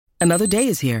Another day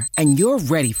is here, and you're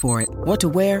ready for it. What to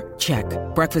wear? Check.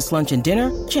 Breakfast, lunch, and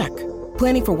dinner? Check.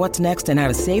 Planning for what's next and how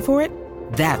to save for it?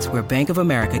 That's where Bank of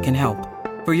America can help.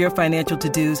 For your financial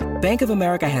to-dos, Bank of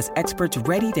America has experts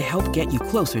ready to help get you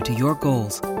closer to your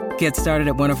goals. Get started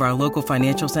at one of our local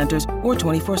financial centers or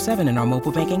 24/7 in our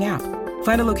mobile banking app.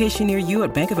 Find a location near you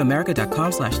at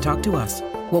bankofamerica.com/talktous.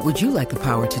 What would you like the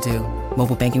power to do?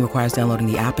 Mobile banking requires downloading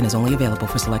the app and is only available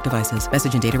for select devices.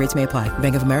 Message and data rates may apply.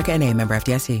 Bank of America N.A., member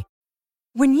FDIC.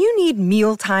 When you need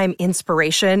mealtime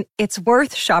inspiration, it's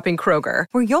worth shopping Kroger,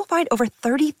 where you'll find over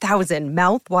 30,000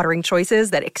 mouth-watering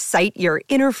choices that excite your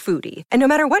inner foodie. And no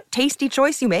matter what tasty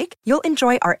choice you make, you'll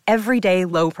enjoy our everyday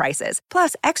low prices,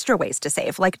 plus extra ways to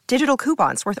save, like digital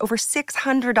coupons worth over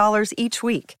 $600 each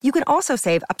week. You can also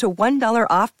save up to $1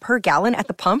 off per gallon at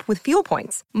the pump with fuel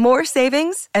points. More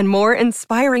savings and more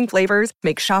inspiring flavors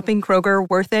make shopping Kroger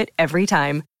worth it every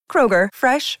time. Kroger,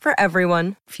 fresh for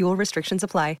everyone. Fuel restrictions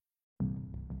apply.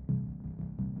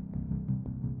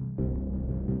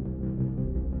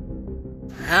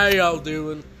 How y'all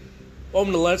doing?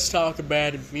 Welcome to Let's Talk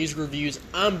About It Music Reviews.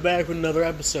 I'm back with another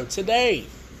episode today.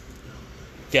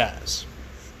 Guys,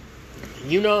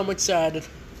 you know I'm excited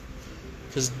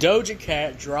because Doja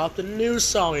Cat dropped a new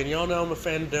song, and y'all know I'm a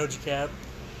fan of Doja Cat.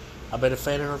 I've been a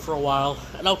fan of her for a while,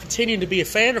 and I'll continue to be a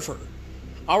fan of her.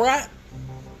 Alright?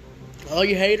 All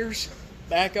you haters,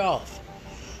 back off.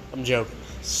 I'm joking.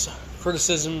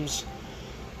 Criticisms,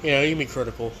 you can be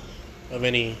critical of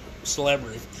any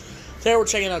celebrity. Today we're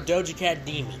checking out Doja Cat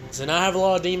Demons, and I have a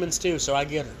lot of demons too, so I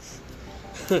get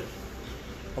her.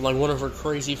 I'm like one of her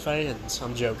crazy fans.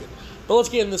 I'm joking. But let's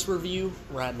get in this review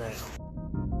right now.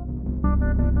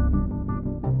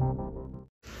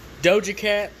 Doja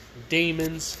Cat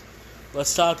Demons.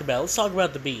 Let's talk about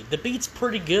the beat. The beat's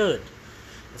pretty good.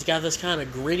 It's got this kind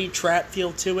of gritty trap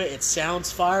feel to it. It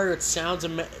sounds fire. It sounds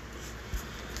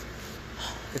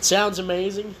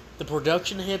amazing. The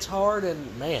production hits hard,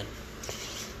 and man,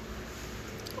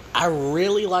 I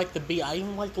really like the beat. I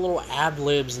even like the little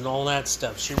ad-libs and all that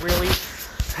stuff. She really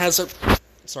has a...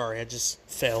 Sorry, I just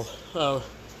fell.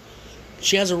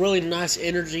 She has a really nice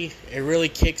energy. It really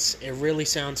kicks. It really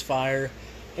sounds fire.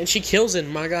 And she kills it,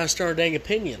 in my gosh darn dang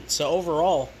opinion. So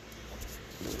overall,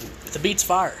 the beat's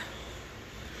fire.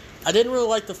 I didn't really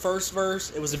like the first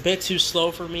verse. It was a bit too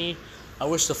slow for me. I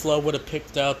wish the flow would have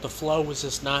picked up. The flow was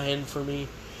just not in for me.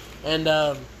 And,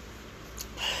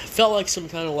 felt like some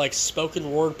kind of like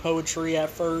spoken word poetry at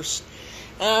first.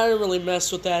 And I didn't really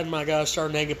mess with that in my gosh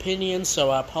darn dang opinion, so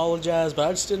I apologize, but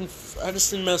I just didn't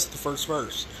mess with the first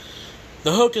verse.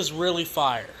 The hook is really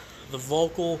fire. The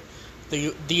vocal,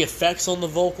 the effects on the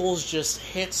vocals just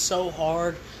hit so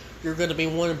hard. You're going to be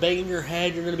wanting banging your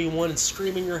head. You're going to be wanting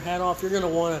screaming your head off. You're going to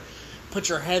want to put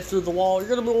your head through the wall. You're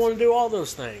going to want to do all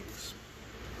those things.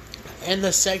 And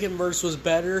the second verse was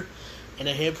better, and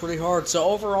it hit pretty hard. So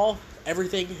overall,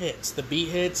 everything hits. The beat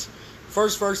hits.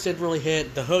 First verse didn't really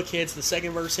hit. The hook hits. The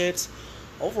second verse hits.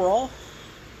 Overall,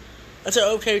 that's an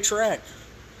okay track.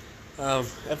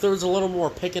 If there was a little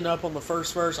more picking up on the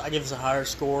first verse, I give this a higher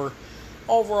score.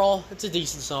 Overall, it's a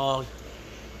decent song.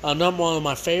 Not one of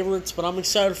my favorites, but I'm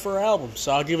excited for her album,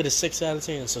 so I'll give it a 6 out of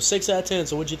 10. So 6 out of 10.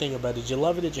 So what'd you think about it? Did you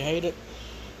love it? Did you hate it?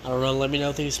 I don't know. Let me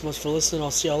know. Thank you so much for listening.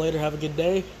 I'll see y'all later. Have a good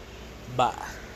day. Bye.